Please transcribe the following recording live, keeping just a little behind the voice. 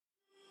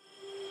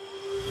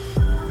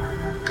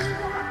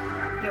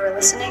are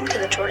listening to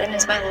the Jordan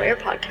is My Lawyer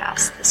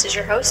podcast. This is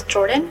your host,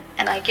 Jordan,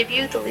 and I give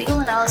you the legal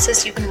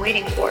analysis you've been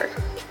waiting for.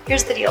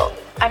 Here's the deal.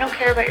 I don't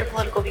care about your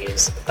political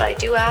views, but I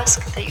do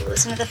ask that you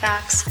listen to the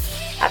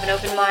facts, have an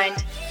open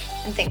mind,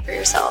 and think for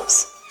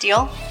yourselves.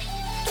 Deal?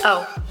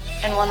 Oh,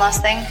 and one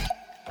last thing.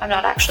 I'm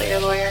not actually your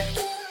lawyer.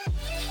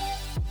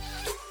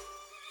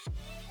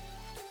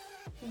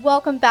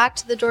 Welcome back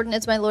to the Jordan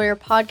is My Lawyer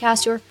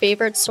podcast, your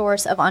favorite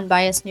source of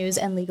unbiased news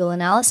and legal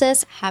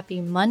analysis.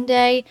 Happy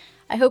Monday.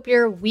 I hope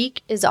your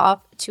week is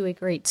off to a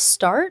great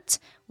start.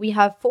 We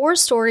have 4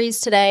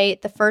 stories today.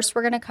 The first,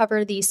 we're going to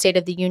cover the State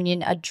of the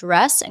Union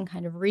address and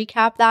kind of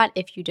recap that.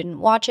 If you didn't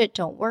watch it,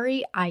 don't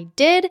worry, I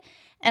did,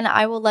 and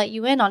I will let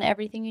you in on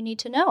everything you need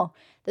to know.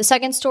 The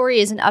second story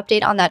is an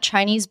update on that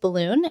Chinese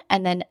balloon,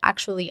 and then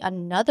actually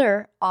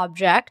another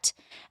object,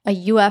 a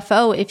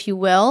UFO, if you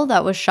will,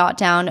 that was shot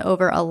down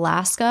over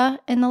Alaska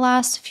in the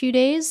last few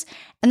days.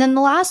 And then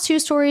the last 2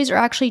 stories are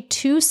actually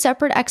 2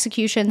 separate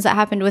executions that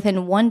happened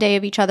within one day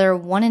of each other,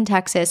 one in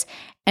Texas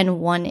and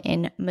one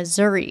in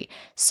Missouri.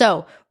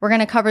 So we're going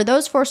to cover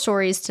those 4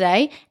 stories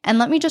today. And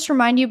let me just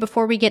remind you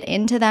before we get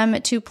into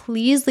them to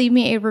please leave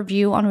me a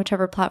review on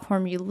whichever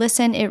platform you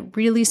listen. It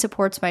really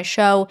supports my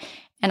show,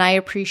 and I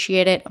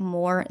appreciate it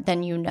more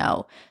than you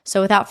know.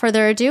 So without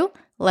further ado,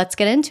 let's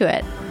get into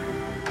it.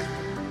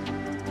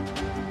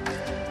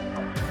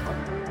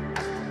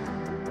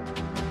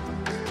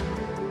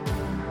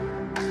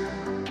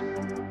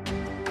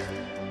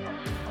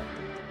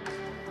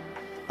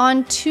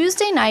 On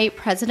Tuesday night,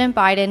 President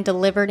Biden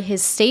delivered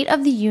his State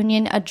of the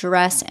Union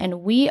address,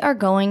 and we are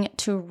going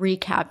to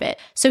recap it.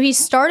 So he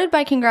started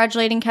by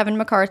congratulating Kevin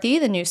McCarthy,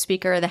 the new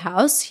Speaker of the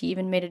House. He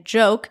even made a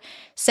joke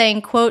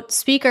saying, quote,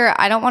 "Speaker,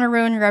 I don't want to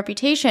ruin your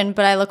reputation,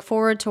 but I look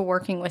forward to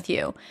working with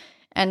you."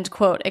 End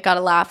quote. It got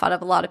a laugh out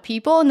of a lot of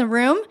people in the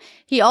room.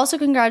 He also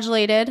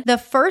congratulated the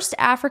first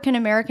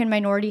African-American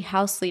minority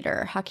House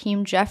leader,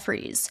 Hakeem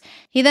Jeffries.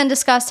 He then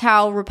discussed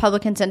how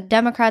Republicans and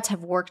Democrats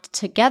have worked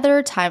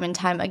together time and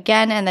time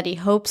again, and that he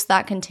hopes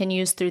that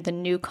continues through the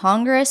new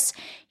Congress.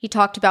 He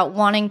talked about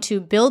wanting to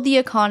build the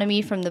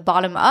economy from the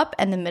bottom up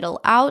and the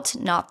middle out,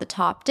 not the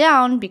top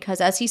down,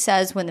 because as he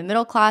says, when the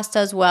middle class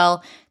does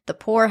well, the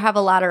poor have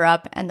a ladder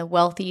up and the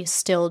wealthy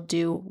still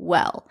do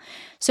well.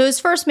 So his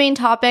first main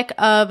topic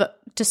of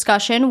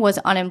discussion was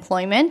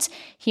unemployment.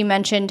 He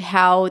mentioned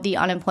how the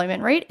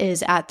unemployment rate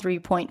is at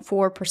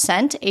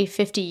 3.4%, a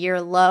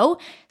 50-year low,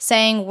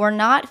 saying we're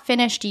not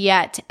finished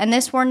yet. And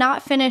this "we're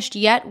not finished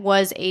yet"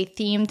 was a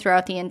theme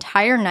throughout the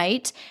entire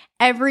night.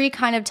 Every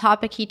kind of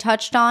topic he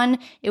touched on,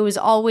 it was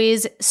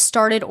always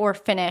started or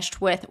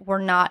finished with "we're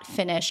not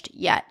finished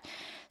yet."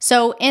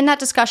 So in that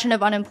discussion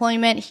of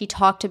unemployment, he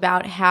talked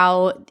about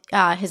how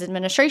his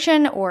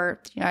administration, or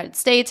the United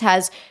States,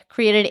 has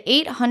created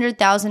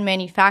 800,000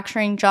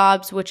 manufacturing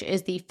jobs, which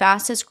is the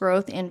fastest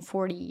growth in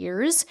 40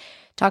 years.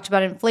 Talked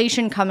about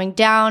inflation coming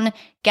down,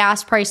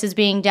 gas prices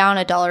being down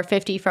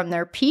 $1.50 from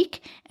their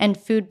peak, and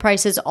food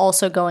prices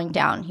also going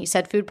down. He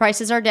said food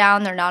prices are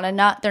down. They're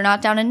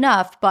not down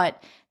enough,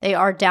 but they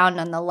are down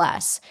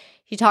nonetheless.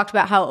 He talked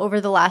about how over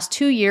the last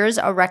 2 years,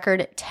 a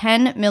record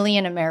 10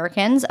 million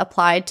Americans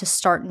applied to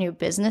start new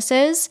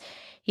businesses.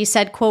 He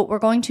said, quote, "We're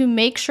going to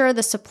make sure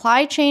the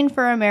supply chain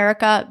for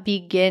America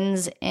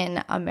begins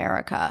in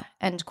America,"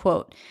 end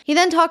quote. He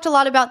then talked a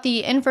lot about the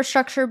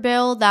infrastructure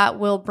bill that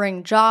will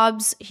bring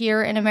jobs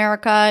here in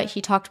America.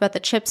 He talked about the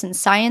CHIPS and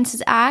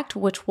Sciences Act,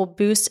 which will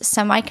boost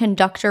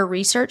semiconductor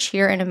research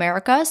here in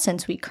America,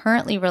 since we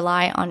currently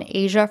rely on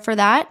Asia for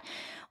that.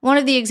 One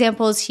of the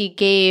examples he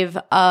gave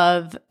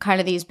of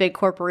kind of these big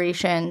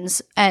corporations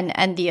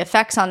and the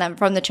effects on them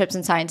from the CHIPS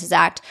and Sciences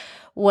Act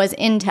was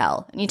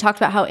Intel. And he talked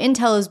about how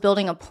Intel is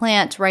building a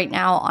plant right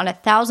now on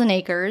 1,000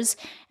 acres,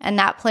 and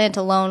that plant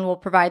alone will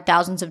provide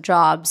thousands of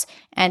jobs,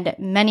 and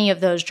many of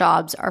those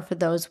jobs are for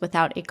those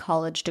without a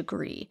college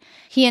degree.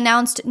 He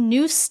announced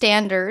new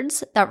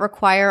standards that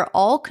require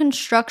all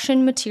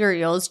construction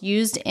materials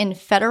used in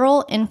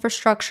federal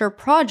infrastructure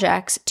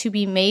projects to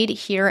be made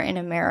here in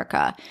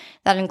America.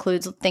 That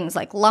includes things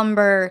like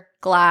lumber,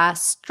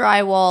 glass,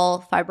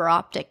 drywall, fiber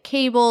optic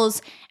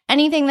cables.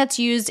 Anything that's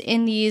used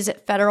in these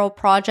federal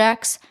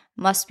projects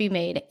must be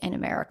made in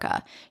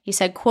America. He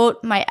said,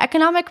 quote, "My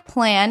economic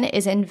plan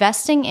is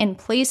investing in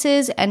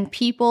places and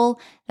people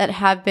that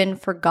have been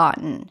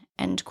forgotten,"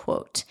 end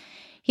quote.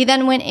 He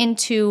then went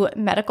into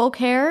medical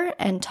care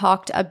and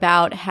talked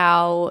about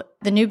how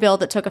the new bill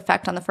that took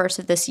effect on the 1st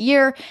of this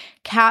year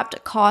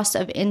capped cost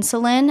of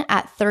insulin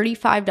at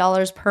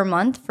 $35 per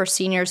month for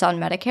seniors on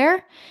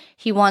Medicare.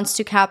 He wants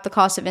to cap the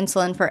cost of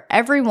insulin for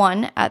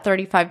everyone at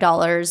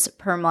 $35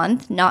 per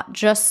month, not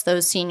just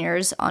those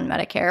seniors on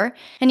Medicare.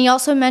 And he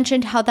also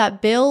mentioned how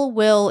that bill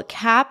will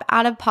cap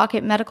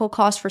out-of-pocket medical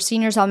costs for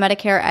seniors on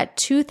Medicare at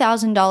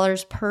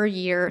 $2,000 per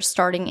year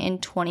starting in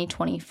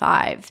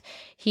 2025.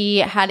 He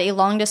had a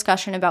long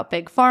discussion about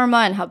Big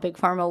Pharma and how Big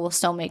Pharma will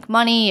still make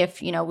money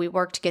if, we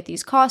work to get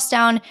these costs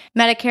down.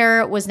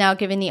 Medicare was now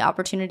given the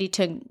opportunity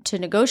to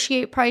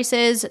negotiate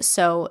prices,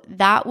 so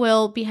that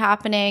will be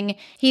happening.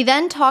 He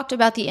then talked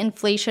talked about the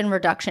Inflation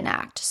Reduction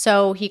Act.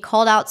 So he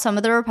called out some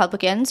of the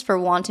Republicans for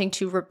wanting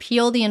to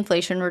repeal the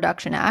Inflation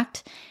Reduction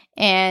Act,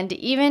 and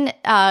even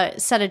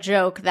said a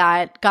joke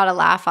that got a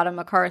laugh out of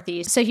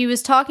McCarthy. So he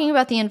was talking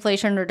about the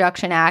Inflation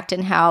Reduction Act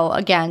and how,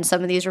 again,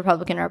 some of these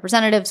Republican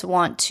representatives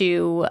want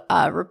to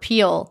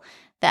repeal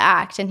the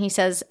act. And he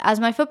says, as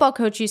my football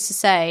coach used to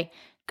say,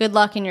 good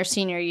luck in your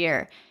senior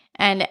year.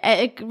 And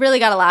it really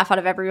got a laugh out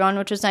of everyone,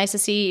 which was nice to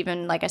see.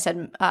 Even, like I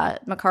said,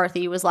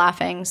 McCarthy was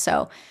laughing.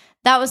 So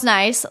that was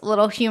nice. A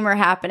little humor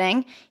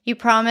happening. He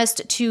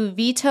promised to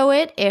veto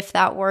it if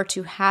that were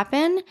to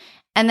happen.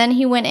 And then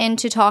he went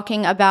into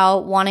talking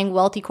about wanting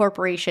wealthy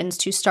corporations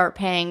to start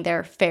paying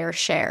their fair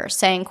share,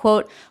 saying,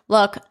 quote,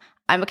 look,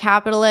 I'm a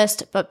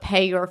capitalist, but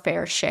pay your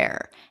fair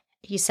share.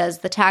 He says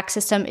the tax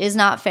system is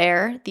not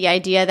fair. The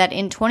idea that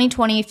in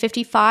 2020,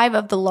 55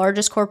 of the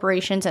largest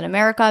corporations in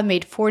America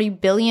made $40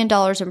 billion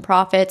in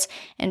profits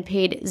and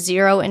paid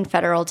zero in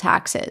federal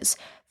taxes.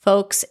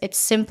 Folks, it's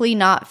simply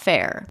not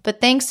fair. But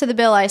thanks to the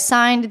bill I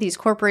signed, these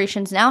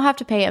corporations now have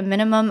to pay a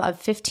minimum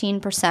of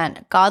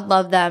 15%. God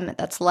love them.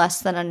 That's less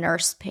than a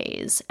nurse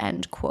pays,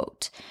 end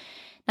quote.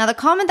 Now, the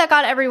comment that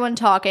got everyone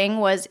talking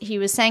was he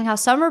was saying how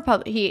some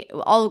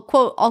I'll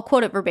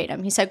quote it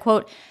verbatim. He said,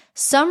 quote,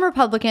 some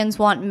Republicans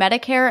want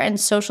Medicare and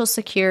Social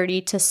Security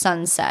to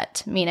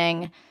sunset,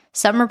 meaning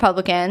some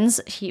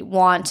Republicans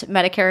want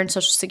Medicare and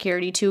Social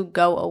Security to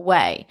go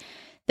away.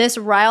 This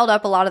riled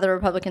up a lot of the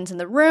Republicans in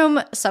the room,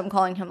 some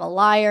calling him a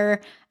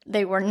liar.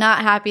 They were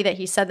not happy that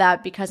he said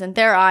that because in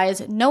their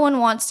eyes, no one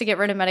wants to get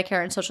rid of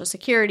Medicare and Social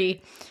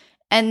Security.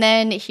 And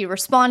then he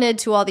responded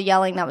to all the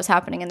yelling that was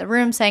happening in the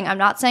room, saying, I'm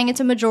not saying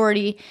it's a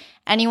majority.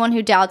 Anyone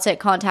who doubts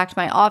it, contact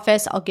my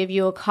office. I'll give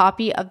you a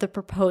copy of the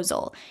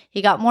proposal.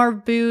 He got more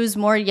boos,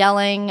 more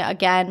yelling,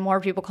 again,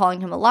 more people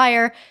calling him a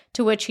liar,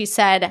 to which he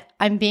said,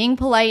 I'm being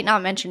polite,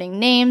 not mentioning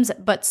names,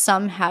 but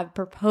some have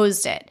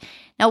proposed it.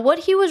 Now, what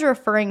he was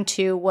referring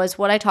to was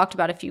what I talked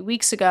about a few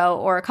weeks ago,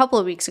 or a couple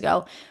of weeks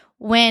ago,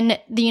 when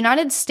the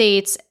United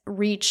States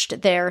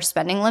reached their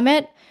spending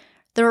limit.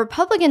 The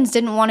Republicans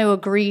didn't want to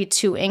agree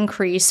to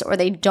increase, or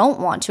they don't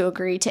want to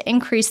agree to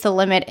increase the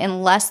limit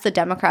unless the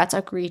Democrats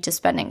agree to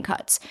spending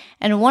cuts.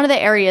 And one of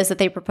the areas that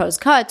they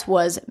proposed cuts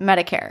was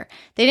Medicare.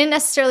 They didn't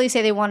necessarily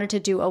say they wanted to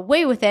do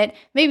away with it.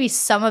 Maybe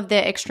some of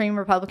the extreme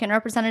Republican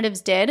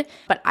representatives did,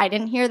 but I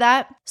didn't hear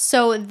that.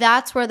 So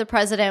that's where the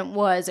president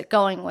was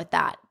going with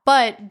that.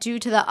 But due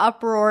to the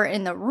uproar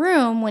in the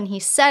room when he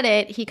said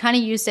it, he kind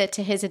of used it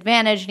to his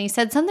advantage. And he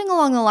said something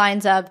along the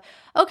lines of,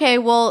 okay,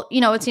 well,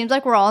 it seems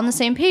like we're all on the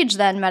same page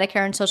then.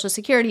 Medicare and Social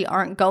Security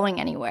aren't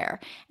going anywhere.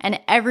 And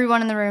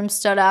everyone in the room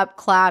stood up,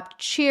 clapped,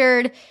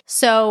 cheered.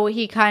 So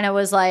he kind of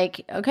was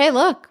like, okay,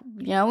 look,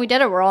 we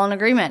did it. We're all in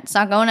agreement. It's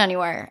not going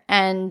anywhere.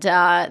 And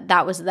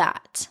that was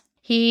that.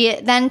 He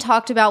then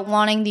talked about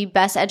wanting the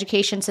best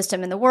education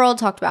system in the world,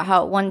 talked about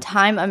how at one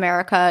time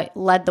America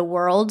led the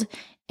world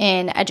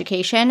in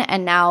education,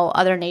 and now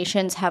other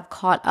nations have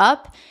caught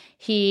up.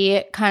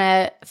 He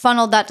kind of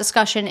funneled that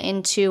discussion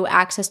into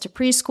access to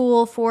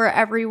preschool for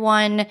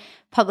everyone,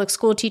 public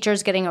school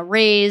teachers getting a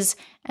raise,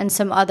 and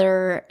some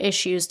other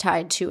issues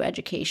tied to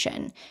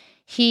education.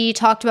 He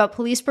talked about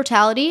police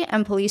brutality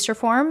and police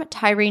reform.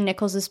 Tyre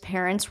Nichols'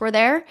 parents were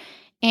there.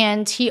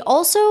 And he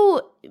also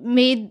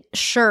made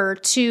sure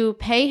to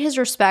pay his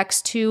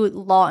respects to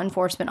law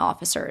enforcement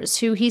officers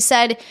who he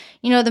said,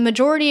 the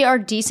majority are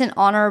decent,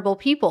 honorable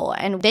people,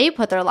 and they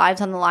put their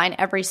lives on the line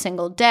every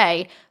single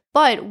day.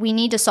 But we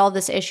need to solve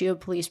this issue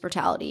of police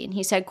brutality. And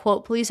he said,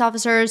 quote, police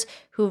officers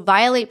who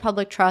violate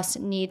public trust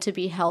need to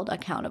be held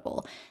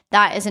accountable.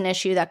 That is an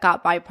issue that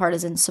got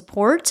bipartisan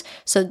support.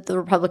 So the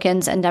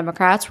Republicans and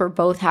Democrats were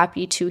both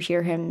happy to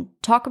hear him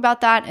talk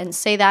about that and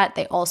say that.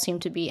 They all seem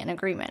to be in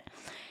agreement.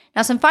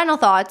 Now, some final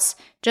thoughts,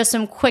 just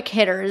some quick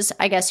hitters,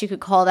 I guess you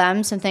could call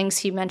them, some things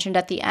he mentioned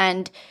at the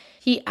end.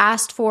 He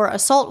asked for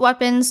assault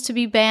weapons to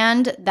be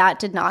banned. That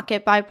did not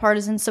get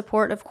bipartisan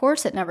support, of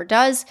course. It never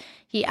does.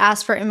 He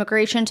asked for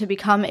immigration to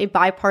become a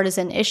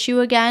bipartisan issue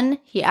again.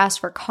 He asked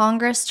for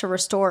Congress to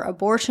restore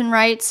abortion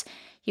rights.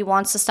 He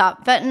wants to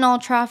stop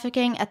fentanyl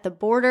trafficking at the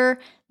border.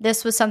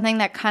 This was something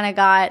that kind of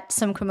got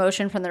some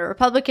commotion from the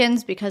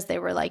Republicans because they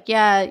were like,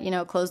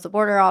 close the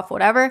border off,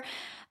 whatever.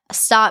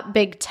 Stop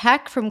big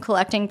tech from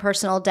collecting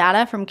personal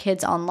data from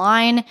kids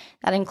online.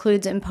 That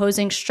includes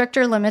imposing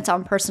stricter limits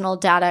on personal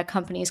data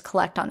companies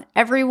collect on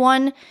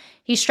everyone.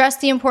 He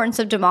stressed the importance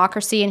of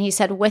democracy, and he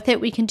said, with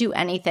it, we can do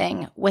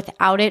anything.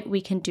 Without it,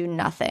 we can do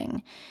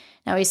nothing.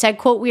 Now, he said,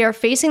 quote, we are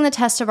facing the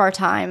test of our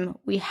time.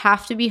 We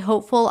have to be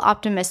hopeful,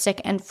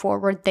 optimistic, and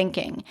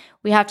forward-thinking.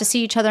 We have to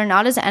see each other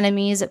not as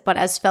enemies, but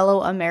as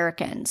fellow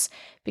Americans.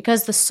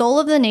 Because the soul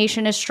of the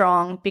nation is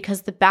strong,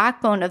 because the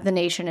backbone of the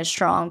nation is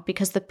strong,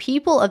 because the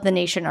people of the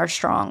nation are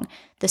strong,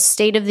 the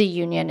State of the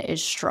Union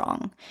is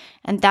strong.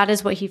 And that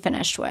is what he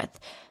finished with.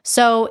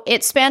 So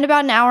it spanned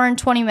about an hour and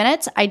 20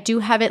 minutes. I do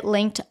have it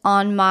linked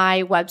on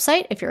my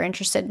website if you're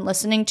interested in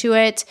listening to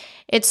it.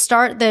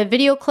 The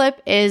video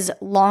clip is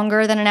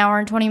longer than an hour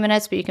and 20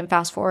 minutes, but you can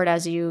fast forward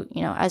as you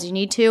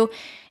need to.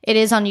 It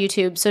is on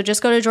YouTube. So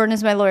just go to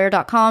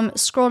jordanismylawyer.com,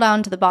 scroll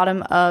down to the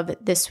bottom of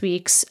this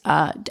week's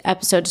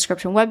episode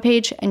description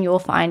webpage, and you will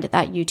find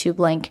that YouTube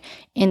link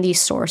in the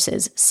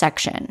sources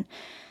section.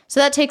 So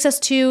that takes us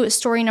to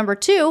story number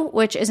 2,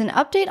 which is an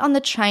update on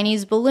the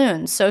Chinese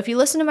balloons. So if you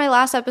listened to my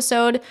last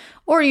episode,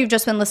 or you've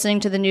just been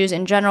listening to the news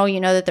in general, you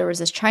know that there was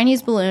this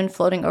Chinese balloon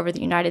floating over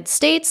the United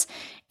States,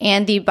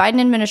 and the Biden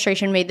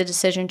administration made the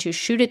decision to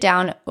shoot it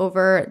down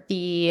over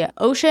the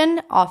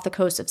ocean off the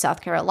coast of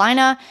South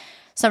Carolina.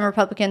 Some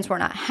Republicans were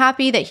not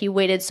happy that he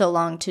waited so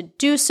long to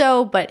do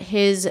so, but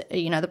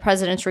the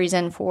president's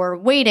reason for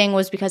waiting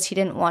was because he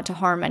didn't want to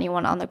harm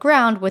anyone on the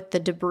ground with the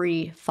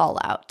debris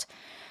fallout.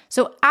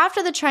 So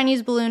after the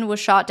Chinese balloon was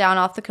shot down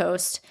off the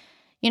coast,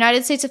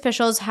 United States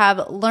officials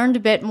have learned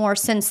a bit more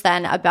since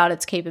then about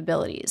its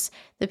capabilities.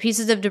 The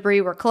pieces of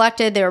debris were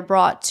collected, they were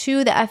brought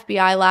to the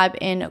FBI lab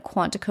in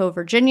Quantico,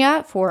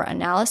 Virginia for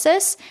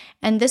analysis,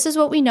 and this is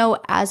what we know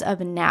as of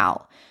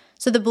now.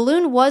 So the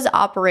balloon was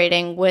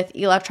operating with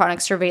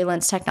electronic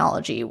surveillance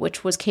technology,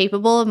 which was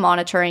capable of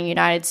monitoring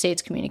United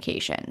States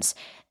communications.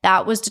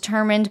 That was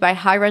determined by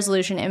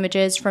high-resolution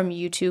images from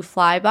U-2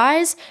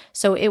 flybys,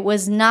 so it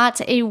was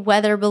not a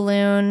weather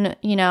balloon,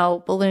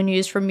 balloon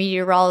used for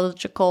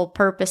meteorological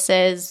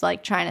purposes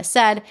like China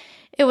said.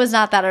 It was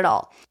not that at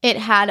all. It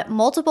had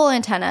multiple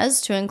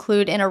antennas to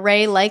include an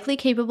array likely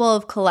capable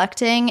of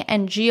collecting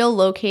and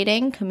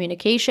geolocating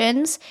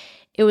communications.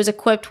 It was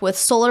equipped with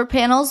solar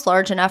panels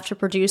large enough to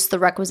produce the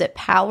requisite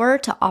power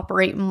to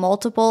operate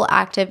multiple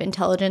active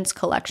intelligence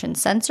collection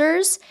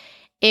sensors.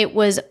 It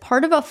was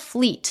part of a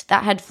fleet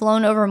that had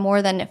flown over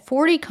more than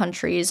 40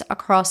 countries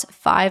across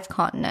 5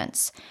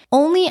 continents.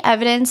 Only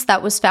evidence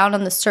that was found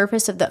on the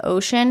surface of the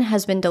ocean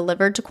has been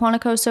delivered to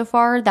Quantico so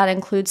far. That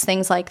includes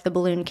things like the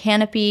balloon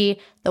canopy,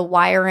 the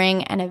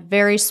wiring, and a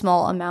very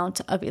small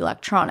amount of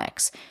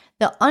electronics.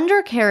 The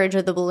undercarriage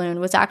of the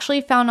balloon was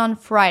actually found on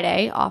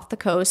Friday off the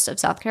coast of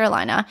South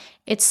Carolina.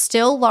 It's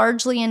still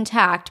largely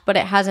intact, but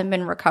it hasn't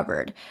been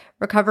recovered.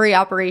 Recovery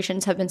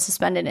operations have been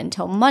suspended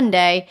until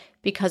Monday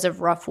because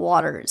of rough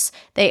waters.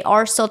 They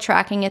are still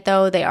tracking it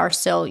though. They are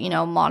still,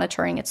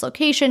 monitoring its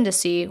location to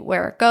see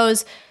where it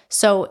goes.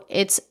 So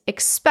it's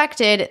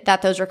expected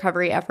that those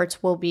recovery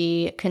efforts will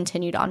be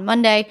continued on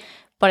Monday,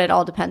 but it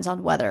all depends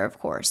on weather, of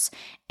course.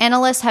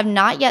 Analysts have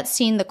not yet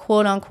seen the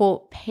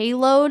quote-unquote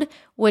payload,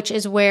 which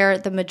is where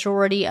the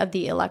majority of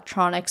the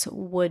electronics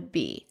would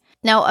be.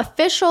 Now,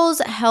 officials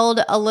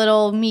held a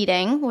little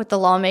meeting with the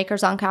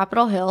lawmakers on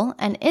Capitol Hill,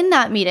 and in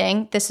that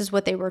meeting, this is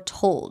what they were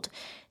told.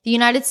 The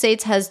United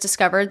States has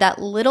discovered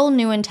that little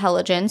new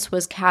intelligence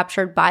was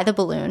captured by the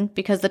balloon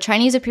because the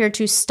Chinese appeared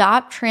to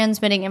stop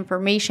transmitting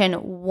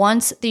information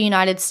once the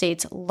United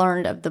States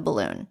learned of the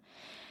balloon.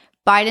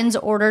 Biden's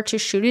order to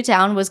shoot it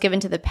down was given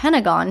to the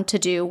Pentagon to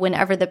do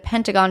whenever the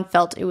Pentagon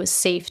felt it was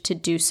safe to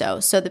do so.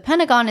 So the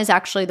Pentagon is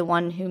actually the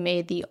one who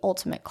made the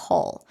ultimate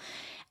call.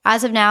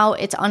 As of now,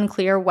 it's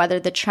unclear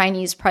whether the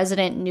Chinese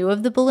president knew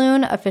of the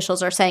balloon.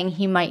 Officials are saying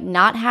he might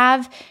not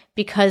have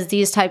because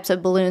these types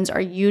of balloons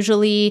are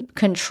usually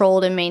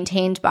controlled and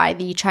maintained by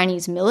the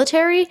Chinese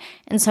military,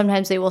 and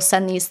sometimes they will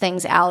send these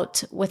things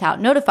out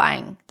without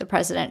notifying the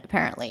president,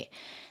 apparently.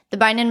 The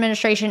Biden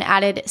administration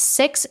added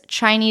 6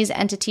 Chinese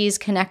entities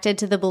connected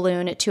to the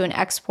balloon to an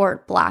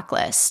export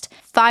blacklist.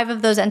 5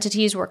 of those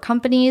entities were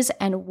companies,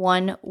 and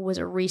 1 was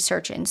a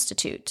research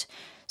institute.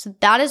 So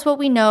that is what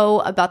we know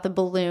about the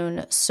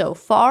balloon so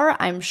far.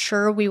 I'm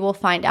sure we will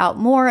find out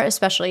more,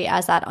 especially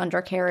as that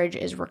undercarriage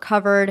is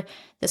recovered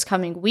this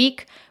coming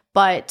week.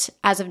 But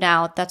as of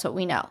now, that's what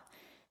we know.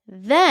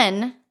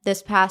 Then,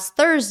 this past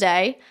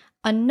Thursday,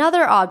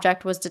 another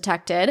object was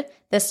detected.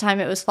 This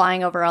time it was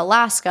flying over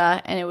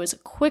Alaska, and it was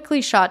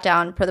quickly shot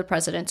down per the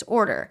president's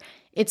order.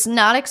 It's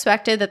not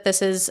expected that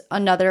this is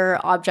another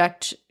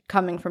object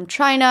coming from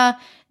China.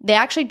 They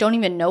actually don't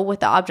even know what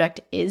the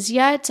object is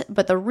yet,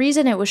 but the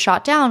reason it was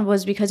shot down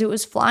was because it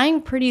was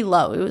flying pretty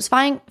low. It was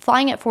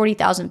flying at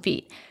 40,000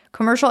 feet.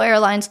 Commercial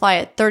airlines fly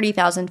at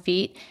 30,000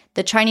 feet.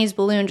 The Chinese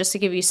balloon, just to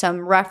give you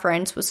some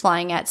reference, was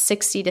flying at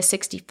 60 to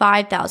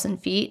 65,000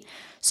 feet.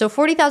 So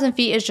 40,000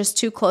 feet is just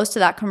too close to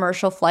that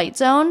commercial flight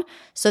zone,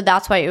 so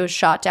that's why it was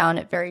shot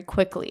down very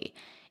quickly.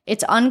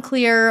 It's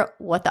unclear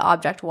what the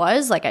object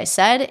was. Like I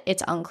said,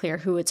 it's unclear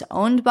who it's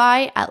owned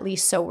by, at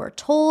least so we're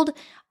told.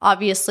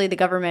 Obviously, the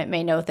government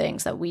may know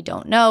things that we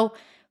don't know,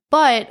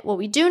 but what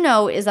we do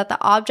know is that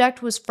the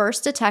object was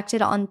first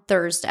detected on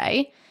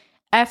Thursday.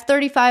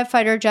 F-35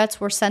 fighter jets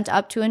were sent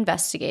up to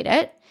investigate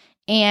it.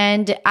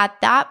 And at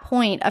that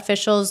point,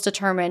 officials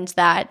determined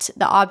that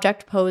the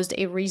object posed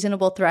a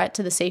reasonable threat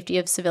to the safety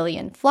of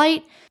civilian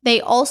flight.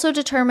 They also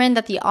determined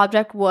that the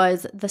object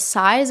was the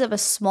size of a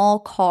small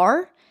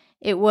car.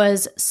 It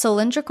was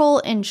cylindrical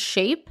in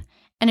shape,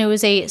 and it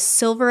was a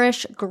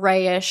silverish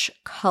grayish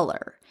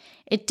color.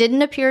 It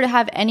didn't appear to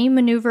have any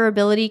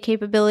maneuverability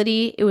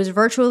capability. It was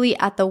virtually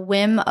at the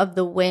whim of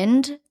the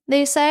wind,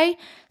 they say.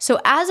 So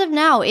as of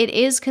now, it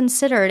is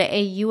considered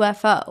a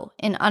UFO,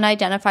 an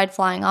unidentified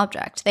flying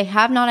object. They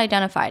have not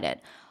identified it.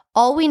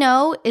 All we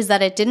know is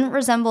that it didn't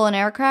resemble an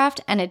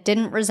aircraft and it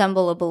didn't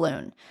resemble a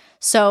balloon.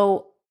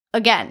 So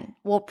again,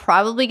 we'll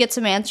probably get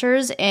some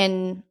answers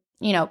in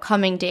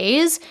coming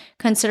days,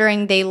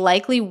 considering they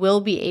likely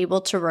will be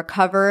able to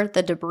recover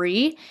the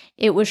debris.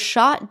 It was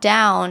shot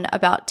down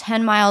about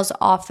 10 miles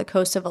off the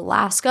coast of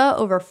Alaska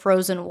over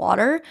frozen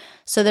water.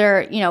 So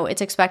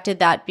it's expected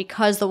that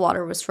because the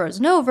water was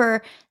frozen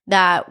over,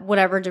 that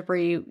whatever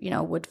debris,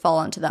 would fall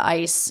onto the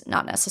ice,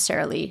 not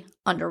necessarily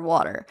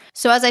underwater.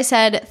 So as I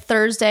said,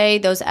 Thursday,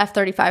 those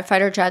F-35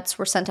 fighter jets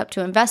were sent up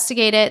to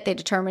investigate it. They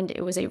determined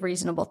it was a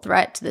reasonable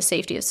threat to the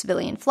safety of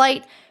civilian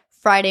flight.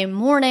 Friday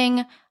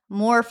morning,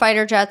 more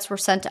fighter jets were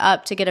sent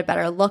up to get a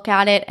better look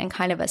at it and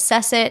kind of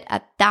assess it.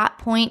 At that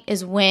point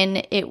is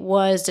when it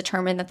was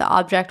determined that the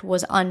object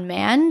was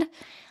unmanned.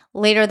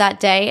 Later that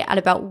day, at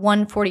about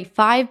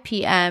 1:45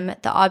 p.m.,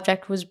 the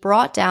object was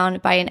brought down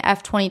by an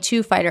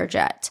F-22 fighter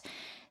jet.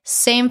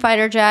 Same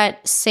fighter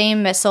jet,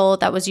 same missile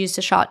that was used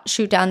to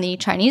shoot down the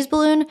Chinese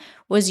balloon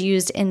was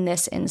used in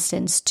this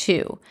instance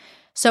too.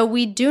 So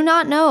we do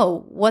not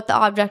know what the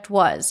object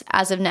was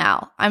as of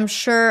now. I'm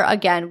sure,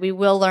 again, we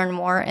will learn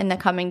more in the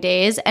coming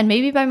days, and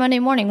maybe by Monday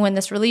morning when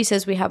this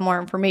releases, we have more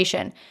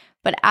information.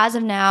 But as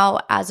of now,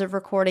 as of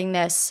recording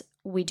this,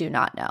 we do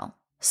not know.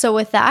 So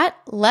with that,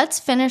 let's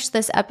finish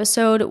this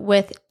episode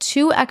with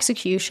 2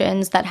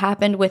 executions that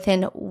happened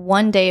within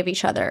 1 day of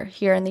each other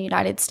here in the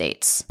United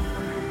States.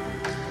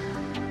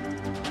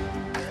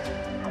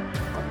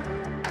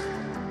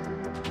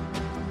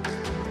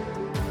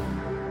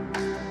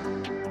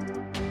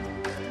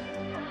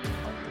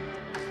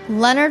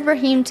 Leonard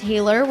Raheem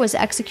Taylor was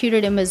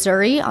executed in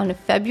Missouri on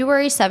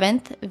February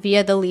 7th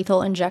via the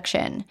lethal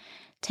injection.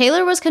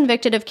 Taylor was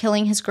convicted of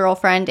killing his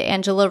girlfriend,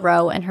 Angela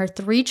Rowe, and her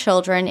 3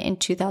 children in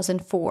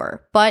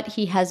 2004, but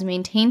he has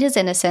maintained his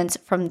innocence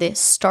from the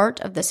start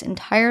of this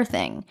entire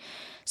thing.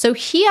 So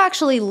he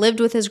actually lived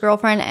with his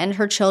girlfriend and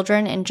her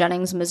children in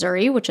Jennings,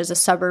 Missouri, which is a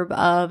suburb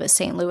of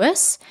St.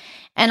 Louis.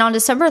 And on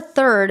December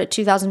 3rd,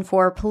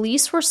 2004,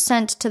 police were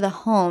sent to the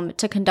home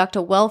to conduct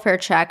a welfare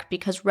check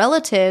because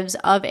relatives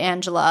of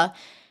Angela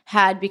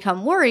had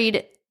become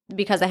worried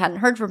because they hadn't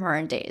heard from her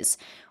in days.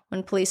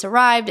 When police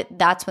arrived,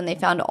 that's when they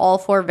found all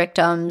 4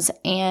 victims,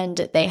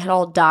 and they had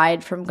all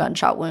died from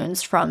gunshot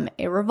wounds from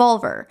a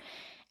revolver.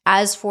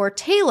 As for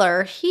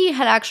Taylor, he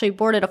had actually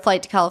boarded a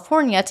flight to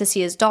California to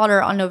see his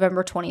daughter on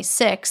November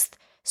 26th,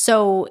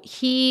 so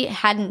he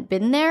hadn't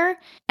been there,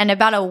 and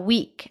about a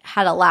week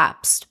had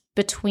elapsed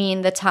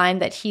between the time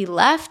that he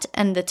left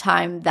and the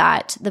time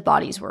that the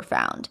bodies were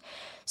found.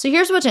 So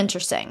here's what's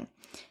interesting.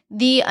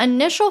 The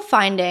initial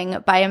finding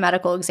by a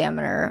medical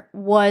examiner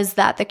was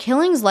that the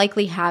killings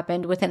likely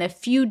happened within a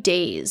few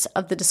days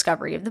of the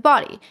discovery of the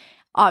body.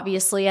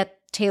 Obviously,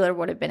 Taylor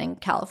would have been in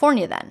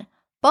California then.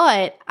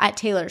 But at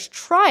Taylor's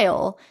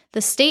trial,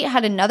 the state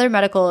had another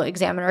medical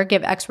examiner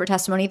give expert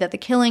testimony that the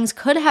killings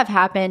could have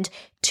happened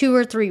 2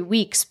 or 3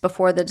 weeks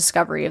before the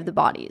discovery of the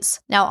bodies.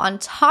 Now, on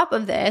top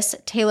of this,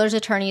 Taylor's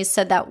attorneys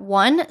said that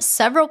 1,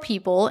 several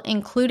people,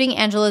 including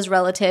Angela's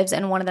relatives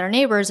and one of their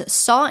neighbors,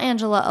 saw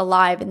Angela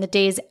alive in the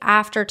days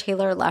after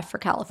Taylor left for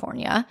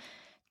California.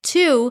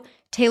 2,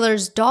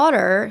 Taylor's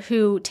daughter,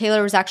 who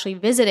Taylor was actually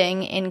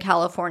visiting in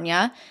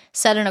California,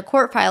 said in a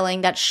court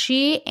filing that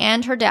she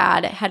and her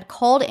dad had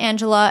called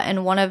Angela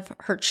and one of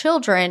her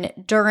children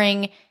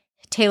during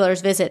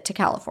Taylor's visit to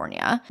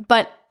California.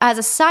 But as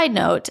a side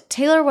note,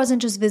 Taylor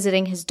wasn't just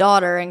visiting his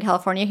daughter in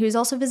California, he was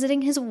also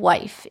visiting his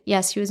wife.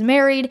 Yes, he was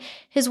married.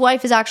 His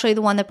wife is actually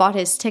the one that bought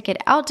his ticket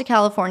out to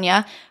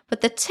California, but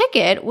the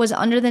ticket was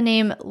under the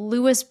name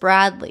Lewis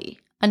Bradley,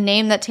 a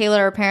name that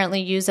Taylor apparently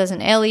used as an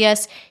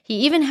alias. He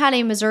even had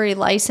a Missouri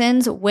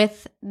license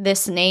with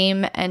this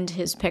name and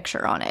his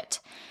picture on it.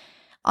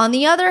 On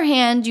the other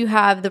hand, you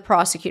have the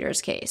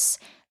prosecutor's case.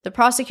 The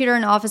prosecutor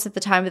in office at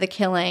the time of the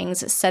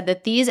killings said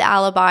that these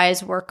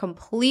alibis were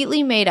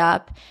completely made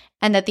up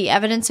and that the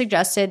evidence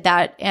suggested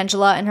that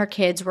Angela and her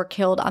kids were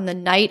killed on the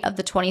night of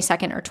the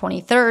 22nd or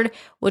 23rd,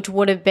 which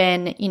would have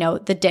been,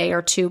 the day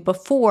or 2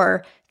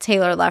 before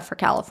Taylor left for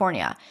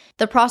California.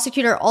 The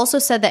prosecutor also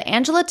said that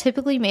Angela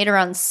typically made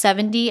around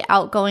 70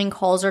 outgoing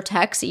calls or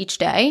texts each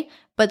day,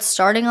 but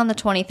starting on the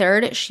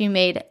 23rd, she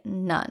made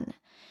none.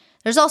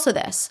 There's also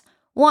this.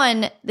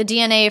 1, the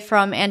DNA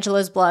from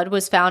Angela's blood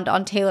was found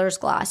on Taylor's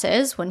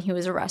glasses when he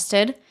was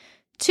arrested.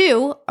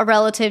 2, a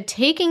relative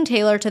taking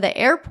Taylor to the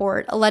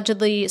airport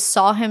allegedly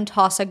saw him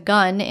toss a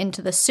gun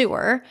into the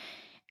sewer.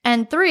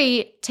 And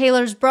 3,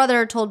 Taylor's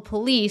brother told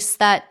police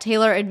that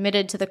Taylor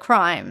admitted to the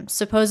crime,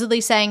 supposedly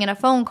saying in a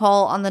phone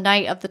call on the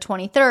night of the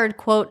 23rd,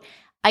 quote,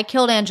 "I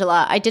killed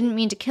Angela. I didn't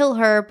mean to kill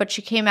her, but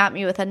she came at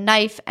me with a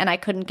knife and I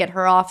couldn't get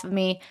her off of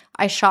me.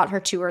 I shot her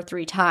 2 or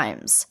 3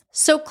 times.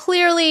 So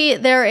clearly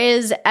there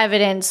is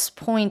evidence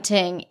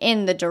pointing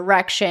in the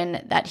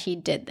direction that he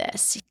did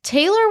this.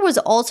 Taylor was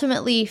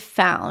ultimately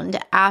found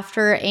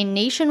after a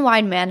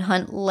nationwide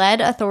manhunt led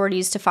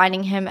authorities to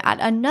finding him at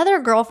another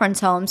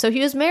girlfriend's home. So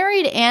he was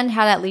married and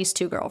had at least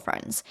 2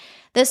 girlfriends.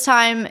 This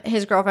time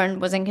his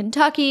girlfriend was in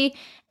Kentucky,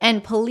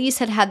 and police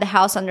had had the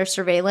house under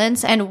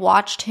surveillance and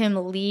watched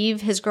him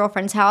leave his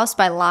girlfriend's house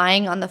by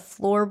lying on the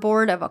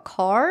floorboard of a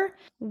car.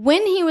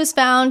 When he was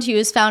found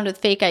with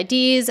fake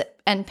IDs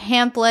and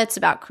pamphlets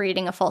about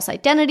creating a false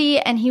identity,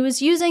 and he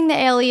was using the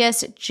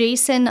alias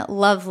Jason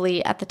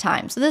Lovely at the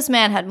time. So this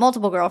man had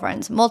multiple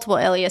girlfriends, multiple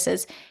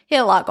aliases. He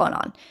had a lot going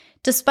on.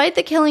 Despite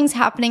the killings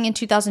happening in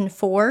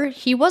 2004,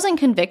 he wasn't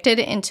convicted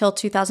until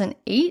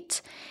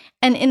 2008.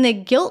 And in the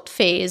guilt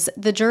phase,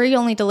 the jury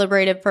only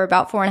deliberated for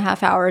about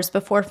 4.5 hours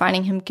before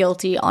finding him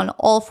guilty on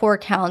all 4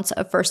 counts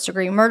of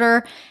first-degree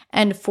murder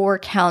and 4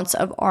 counts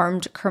of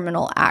armed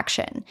criminal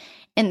action.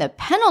 In the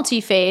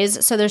penalty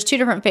phase, so there's 2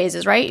 different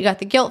phases, right? You got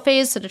the guilt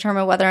phase to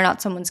determine whether or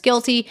not someone's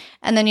guilty,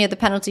 and then you have the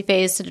penalty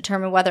phase to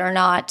determine whether or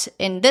not,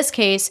 in this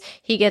case,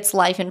 he gets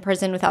life in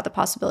prison without the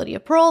possibility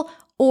of parole,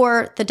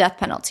 or the death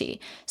penalty.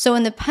 So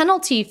in the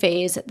penalty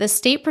phase, the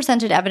state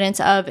presented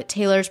evidence of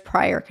Taylor's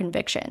prior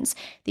convictions.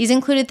 These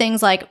included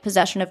things like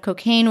possession of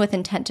cocaine with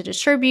intent to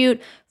distribute,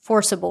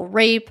 forcible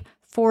rape,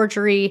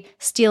 forgery,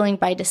 stealing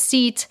by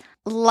deceit,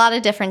 a lot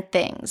of different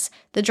things.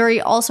 The jury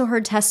also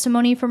heard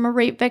testimony from a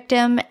rape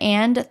victim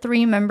and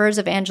 3 members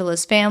of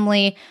Angela's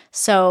family.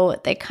 So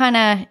they kind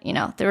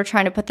of, they were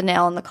trying to put the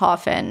nail in the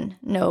coffin,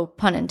 no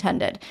pun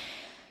intended.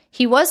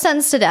 He was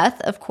sentenced to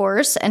death, of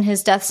course, and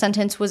his death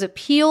sentence was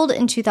appealed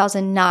in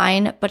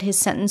 2009, but his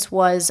sentence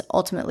was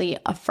ultimately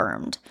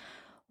affirmed.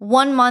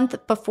 1 month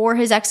before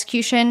his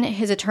execution,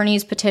 his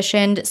attorneys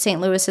petitioned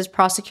St. Louis's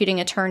prosecuting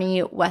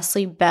attorney,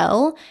 Wesley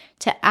Bell,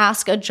 to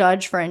ask a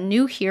judge for a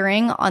new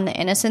hearing on the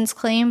innocence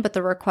claim, but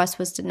the request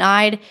was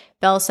denied.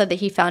 Bell said that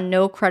he found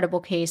no credible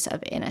case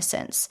of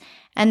innocence.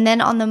 And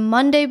then on the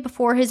Monday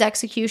before his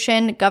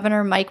execution,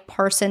 Governor Mike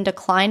Parson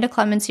declined a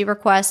clemency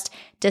request,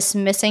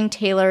 dismissing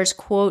Taylor's,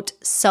 quote,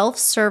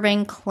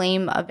 self-serving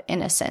claim of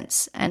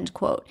innocence, end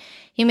quote.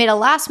 He made a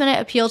last-minute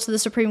appeal to the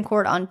Supreme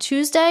Court on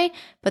Tuesday,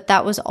 but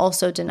that was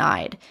also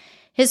denied.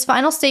 His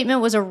final statement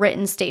was a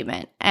written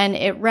statement, and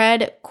it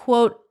read,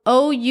 quote,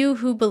 "O you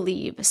who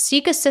believe,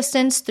 seek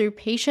assistance through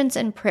patience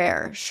and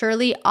prayer.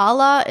 Surely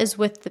Allah is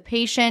with the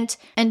patient,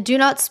 and do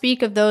not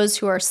speak of those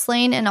who are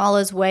slain in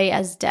Allah's way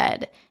as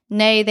dead.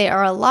 Nay, they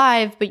are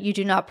alive, but you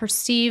do not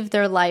perceive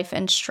their life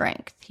and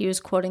strength." He was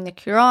quoting the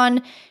Quran.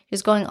 He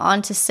was going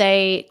on to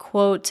say,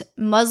 quote,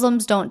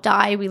 "Muslims don't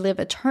die. We live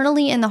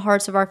eternally in the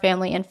hearts of our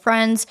family and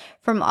friends.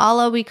 From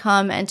Allah we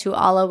come, and to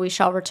Allah we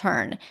shall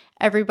return.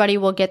 Everybody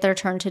will get their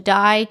turn to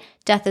die.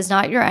 Death is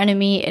not your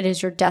enemy. It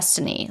is your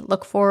destiny.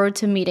 Look forward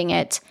to meeting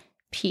it.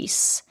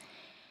 Peace."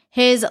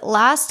 His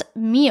last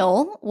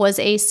meal was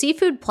a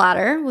seafood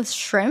platter with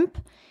shrimp.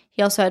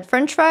 He also had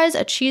french fries,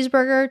 a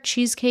cheeseburger,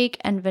 cheesecake,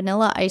 and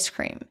vanilla ice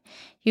cream.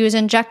 He was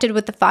injected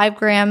with the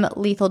 5-gram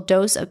lethal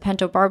dose of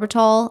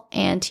pentobarbital,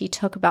 and he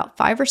took about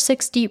 5 or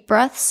 6 deep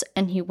breaths,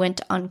 and he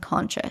went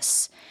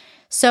unconscious.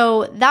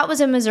 So that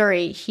was in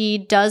Missouri. He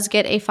does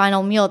get a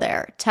final meal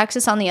there.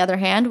 Texas, on the other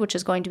hand, which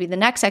is going to be the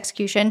next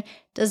execution,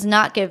 does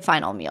not give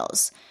final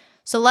meals.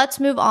 So let's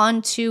move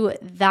on to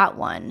that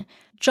one.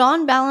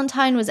 John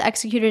Ballantyne was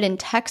executed in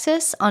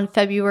Texas on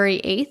February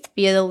 8th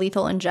via the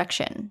lethal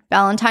injection.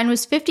 Ballantyne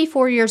was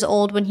 54 years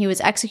old when he was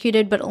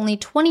executed, but only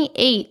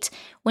 28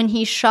 when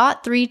he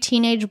shot 3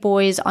 teenage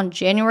boys on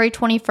January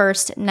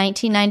 21st,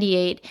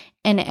 1998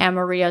 in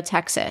Amarillo,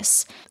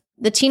 Texas.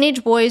 The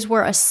teenage boys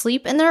were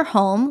asleep in their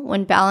home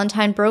when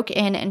Ballantyne broke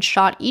in and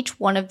shot each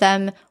one of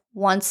them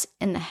once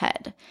in the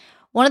head.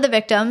 One of the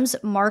victims,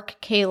 Mark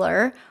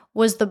Kaler,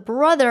 was the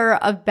brother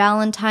of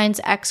Ballantyne's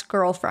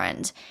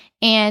ex-girlfriend,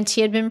 and he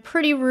had been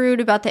pretty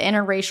rude about the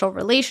interracial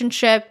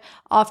relationship,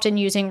 often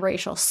using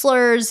racial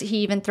slurs. He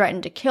even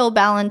threatened to kill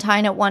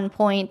Ballantyne at one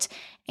point,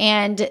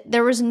 and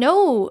there was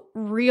no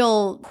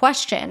real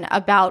question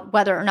about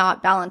whether or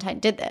not Ballantyne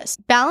did this.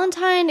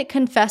 Ballantyne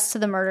confessed to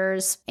the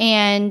murders,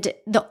 and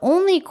the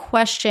only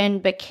question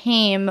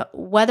became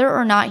whether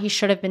or not he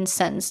should have been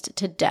sentenced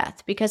to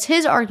death, because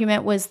his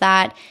argument was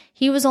that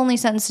he was only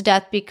sentenced to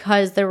death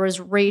because there was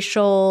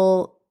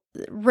racial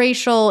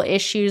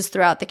issues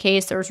throughout the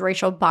case. There was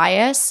racial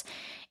bias,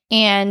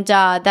 and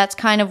that's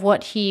kind of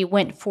what he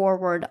went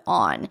forward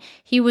on.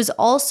 He was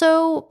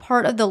also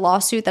part of the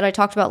lawsuit that I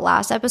talked about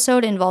last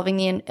episode involving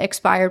the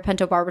expired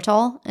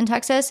pentobarbital in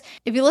Texas.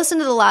 If you listen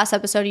to the last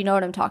episode, you know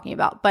what I'm talking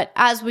about. But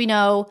as we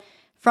know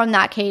from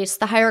that case,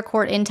 the higher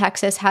court in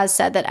Texas has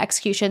said that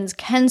executions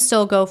can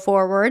still go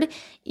forward,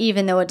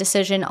 even though a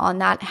decision on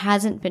that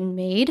hasn't been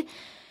made.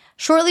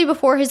 Shortly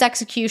before his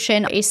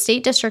execution, a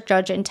state district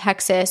judge in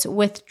Texas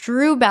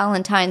withdrew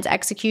Ballantyne's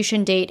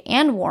execution date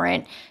and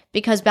warrant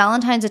because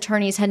Ballantyne's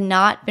attorneys had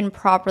not been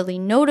properly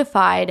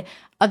notified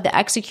of the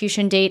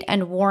execution date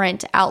and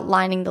warrant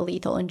outlining the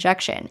lethal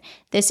injection.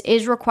 This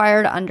is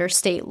required under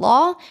state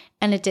law,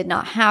 and it did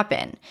not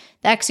happen.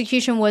 The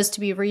execution was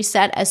to be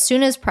reset as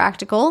soon as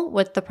practical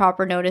with the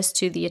proper notice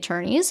to the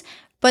attorneys,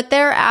 But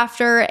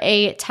thereafter,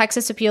 a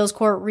Texas appeals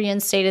court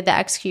reinstated the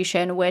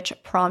execution, which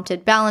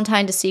prompted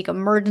Ballantyne to seek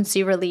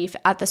emergency relief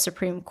at the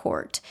Supreme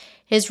Court.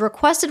 His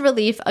requested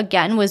relief,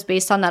 again, was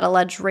based on that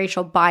alleged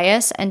racial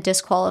bias and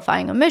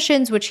disqualifying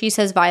omissions, which he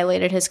says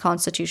violated his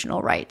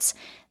constitutional rights.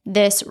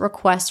 This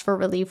request for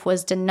relief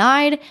was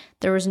denied.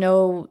 There was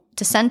no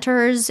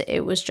dissenters. It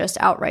was just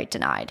outright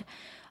denied.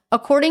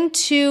 According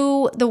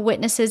to the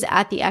witnesses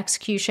at the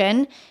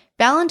execution,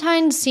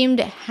 Ballantyne seemed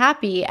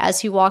happy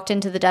as he walked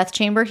into the death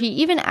chamber. He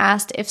even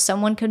asked if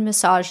someone could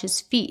massage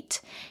his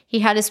feet. He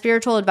had a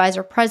spiritual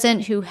advisor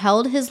present who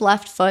held his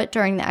left foot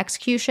during the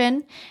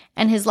execution,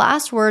 and his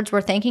last words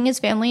were thanking his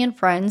family and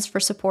friends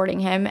for supporting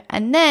him.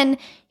 And then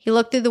he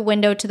looked through the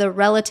window to the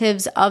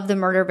relatives of the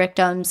murder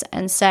victims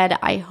and said,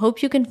 "I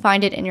hope you can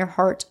find it in your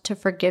heart to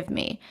forgive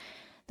me."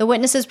 The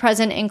witnesses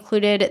present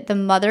included the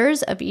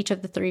mothers of each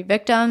of the 3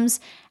 victims,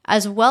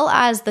 as well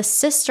as the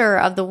sister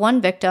of the one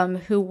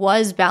victim who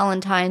was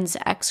Ballantyne's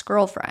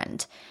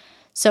ex-girlfriend.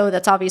 So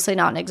that's obviously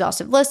not an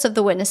exhaustive list of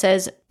the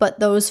witnesses,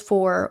 but those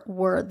 4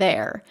 were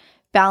there.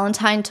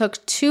 Ballantyne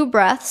took 2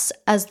 breaths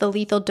as the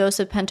lethal dose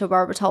of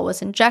pentobarbital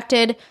was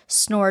injected,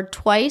 snored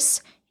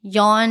twice,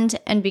 yawned,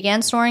 and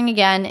began snoring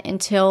again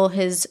until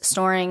his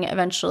snoring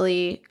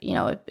eventually,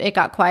 it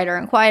got quieter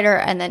and quieter,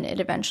 and then it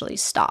eventually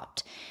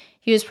stopped.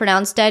 He was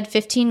pronounced dead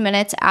 15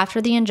 minutes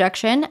after the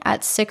injection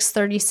at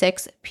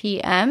 6:36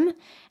 p.m.,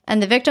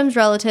 and the victims'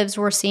 relatives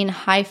were seen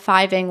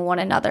high-fiving one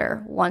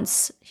another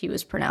once he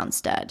was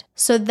pronounced dead.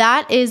 So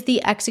that is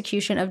the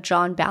execution of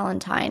John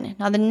Ballantyne.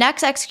 Now, the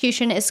next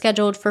execution is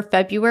scheduled for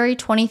February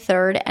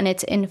 23rd, and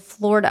it's in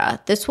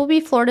Florida. This will be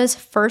Florida's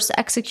first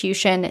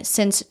execution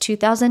since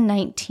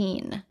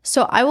 2019.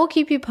 So I will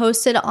keep you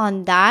posted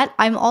on that.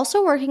 I'm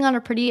also working on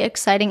a pretty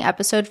exciting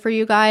episode for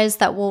you guys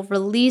that will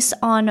release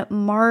on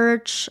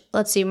March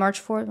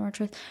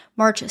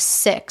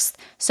 6th.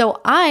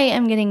 So I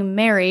am getting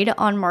married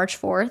on March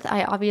 4th.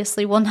 I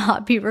obviously will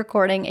not be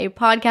recording a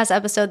podcast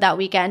episode that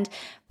weekend,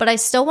 but I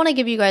still want to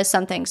give you guys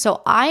something.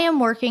 So I am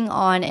working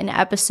on an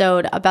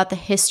episode about the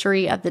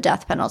history of the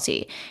death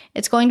penalty.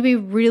 It's going to be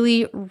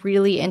really,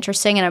 really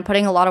interesting, and I'm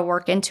putting a lot of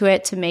work into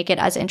it to make it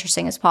as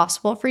interesting as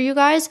possible for you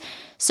guys.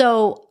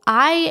 So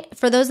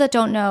for those that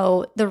don't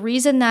know, the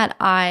reason that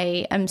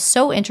I am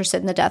so interested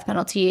in the death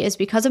penalty is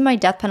because of my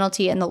death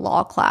penalty in the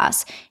law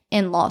class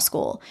in law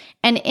school.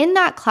 And in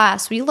that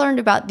class, we learned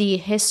about the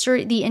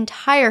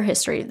entire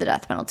history of the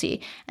death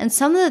penalty. And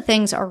some of the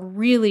things are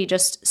really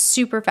just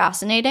super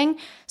fascinating.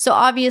 So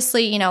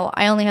obviously,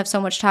 I only have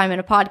so much time in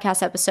a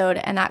podcast episode,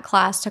 and that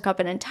class took up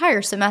an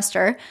entire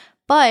semester.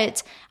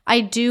 But I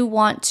do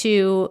want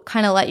to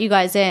kind of let you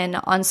guys in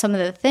on some of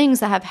the things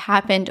that have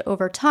happened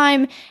over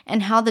time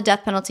and how the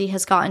death penalty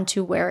has gotten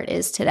to where it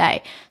is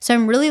today. So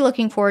I'm really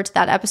looking forward to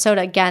that episode.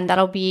 Again,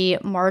 that'll be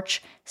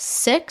March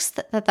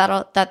 6th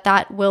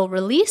that will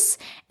release,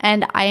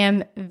 and I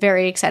am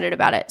very excited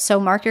about it. So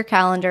mark your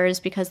calendars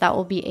because that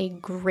will be a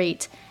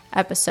great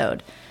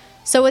episode.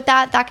 So with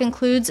that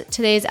concludes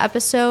today's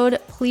episode.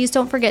 Please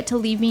don't forget to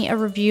leave me a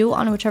review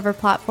on whichever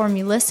platform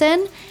you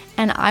listen,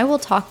 and I will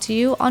talk to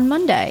you on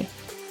Monday.